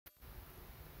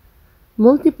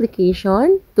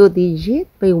Multiplication, 2-digit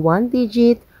by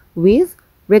 1-digit with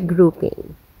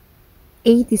regrouping.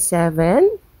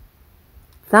 87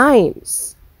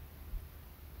 times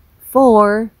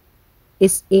 4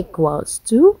 is equals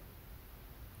to,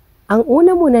 ang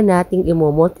una muna nating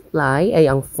i-multiply ay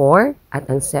ang 4 at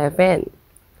ang 7.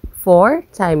 4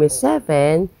 times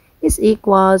 7 is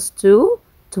equals to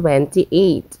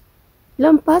 28.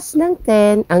 Lampas ng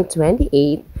 10 ang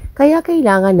 28, kaya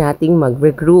kailangan nating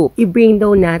mag-regroup. I-bring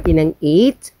down natin ang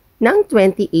 8 ng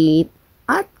 28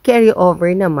 at carry over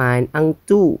naman ang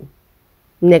 2.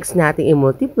 Next natin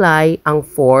i-multiply ang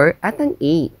 4 at ang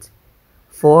 8.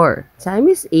 4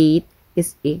 times 8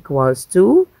 is equals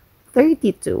to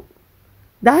 32.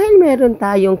 Dahil meron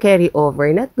tayong carry over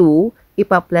na 2,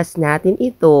 ipa-plus natin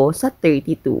ito sa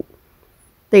 32.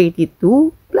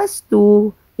 32 plus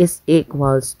 2 is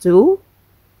equals to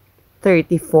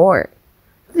 34.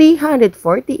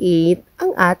 348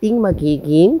 ang ating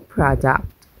magiging product.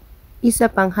 Isa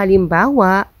pang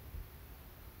halimbawa,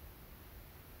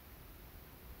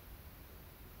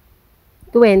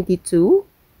 22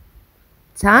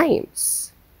 times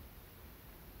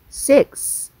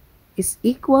 6 is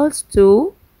equals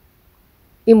to,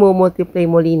 imumultiply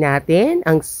muli natin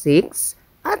ang 6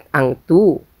 at ang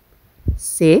 2.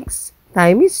 6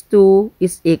 times 2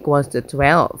 is equals to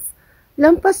 12.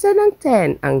 Lampasan ng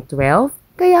 10 ang 12,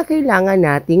 kaya kailangan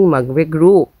nating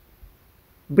mag-regroup.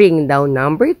 Bring down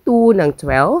number 2 ng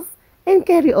 12 and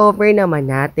carry over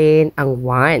naman natin ang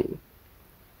 1.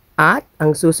 At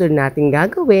ang susunod nating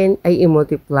gagawin ay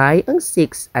i-multiply ang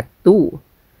 6 at 2.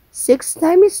 6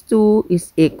 times 2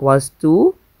 is equals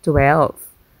to 12.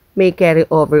 May carry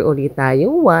over ulit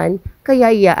tayong 1,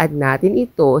 kaya i-add natin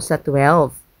ito sa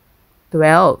 12.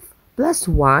 12 plus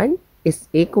 1 is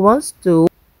equals to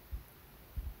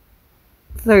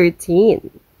 13.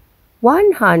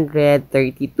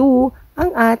 132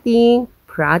 ang ating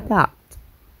product.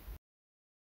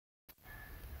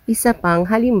 Isa pang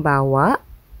halimbawa,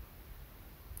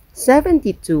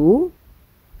 72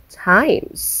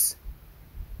 times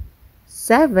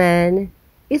 7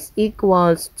 is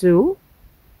equals to,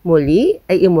 muli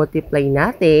ay i-multiply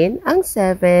natin ang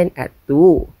 7 at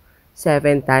 2.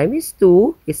 7 times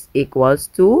 2 is equals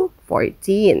to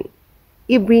 14.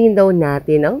 I-bring down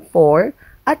natin ang 4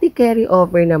 at i-carry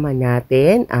over naman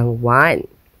natin ang 1.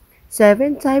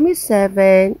 7 times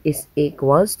 7 is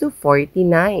equals to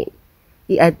 49.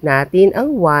 I-add natin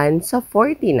ang 1 sa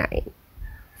 49.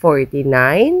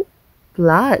 49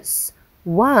 plus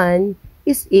 1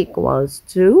 is equals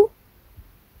to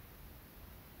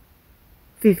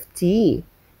 50.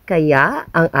 Kaya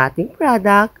ang ating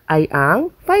product ay ang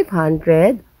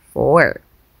 504.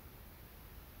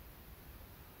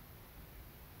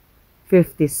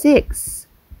 56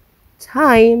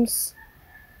 times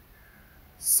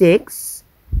 6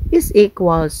 is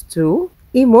equals to,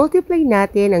 i-multiply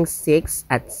natin ang 6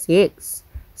 at 6.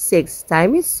 6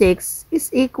 times 6 is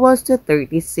equals to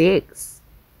 36.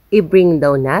 I-bring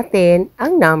down natin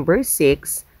ang number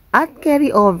 6 at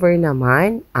carry over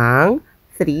naman ang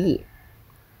 3.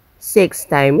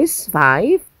 6 times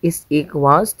 5 is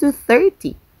equals to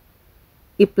 30.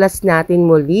 I-plus natin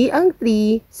muli ang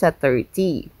 3 sa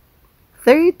 30.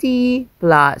 30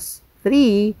 plus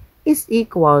 3 is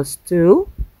equals to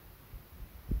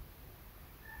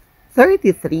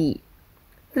 33.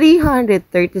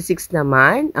 336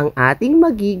 naman ang ating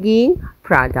magiging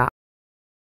product.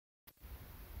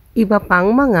 Iba pang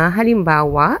mga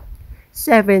halimbawa,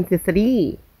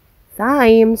 73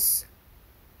 times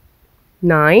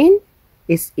 9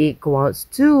 is equals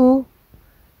to,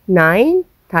 9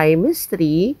 times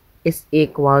 3 is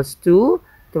equals to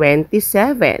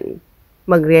 27.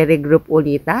 Magre-regroup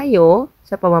ulit tayo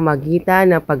sa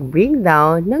pamamagitan ng pag-bring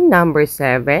down ng number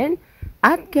 7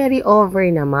 at carry over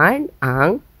naman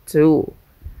ang 2.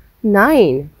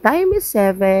 9 times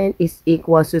 7 is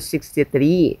equals to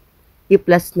 63.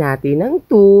 I-plus natin ang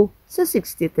 2 sa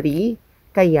 63.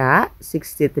 Kaya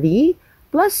 63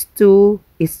 plus 2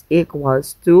 is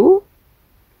equals to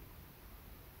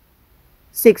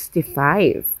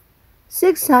 65.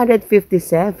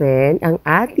 657 ang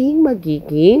ating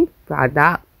magiging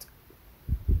product.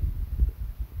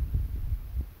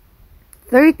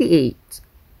 38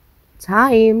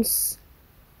 times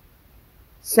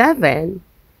 7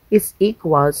 is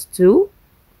equals to,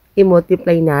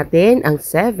 i-multiply natin ang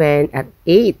 7 at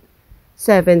 8.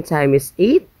 7 times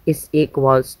 8 is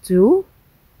equals to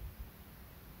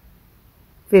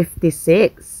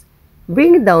 56.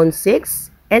 Bring down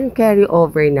 6 and carry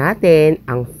over natin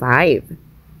ang 5.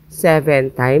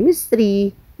 7 times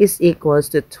 3 is equals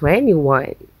to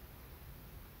 21.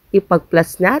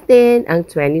 Ipag-plus natin ang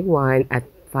 21 at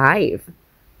 5.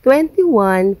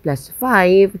 21 plus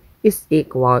 5 is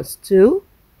equals to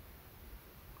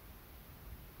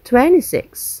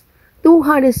 26.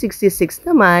 266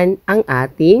 naman ang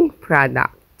ating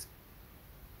product.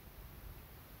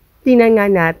 Tingnan nga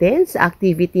natin sa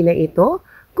activity na ito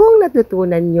kung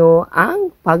natutunan nyo ang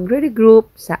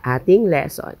pagre-regroup sa ating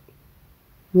lesson.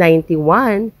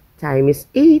 91 times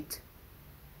 8,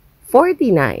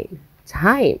 49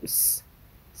 times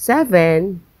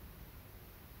 7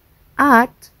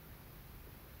 at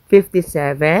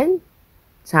 57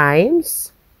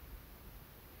 times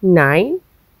 9.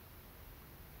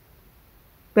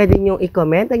 Pwede nyo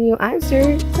i-comment ang inyong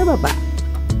answer sa baba.